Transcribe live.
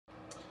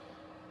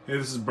Hey,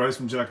 this is Bryce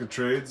from Jacket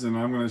Trades, and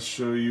I'm going to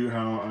show you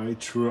how I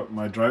true up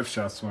my drive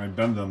shafts when I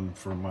bend them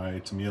for my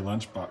Tamiya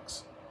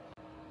lunchbox.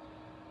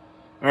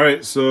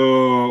 Alright,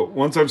 so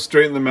once I've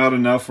straightened them out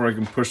enough where I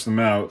can push them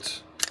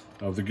out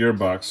of the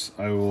gearbox,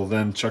 I will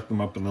then chuck them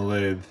up in the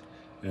lathe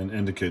and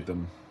indicate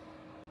them.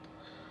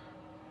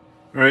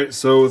 Alright,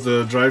 so with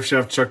the drive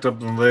shaft chucked up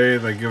in the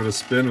lathe, I give it a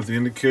spin with the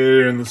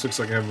indicator, and this looks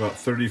like I have about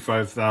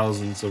 35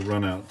 thousandths of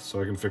run out,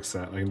 so I can fix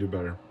that. I can do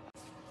better.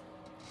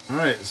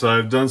 Alright, so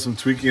I've done some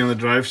tweaking on the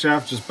drive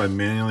shaft just by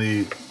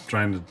manually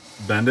trying to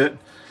bend it,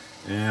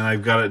 and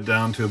I've got it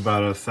down to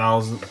about a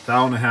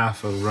thou and a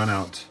half of run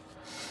out,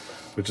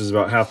 which is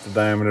about half the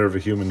diameter of a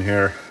human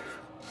hair.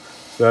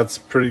 So that's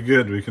pretty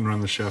good. We can run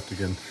the shaft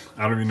again.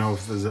 I don't even know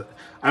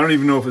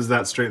if it's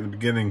that straight in the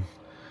beginning.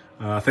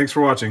 Thanks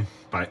for watching.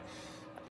 Bye.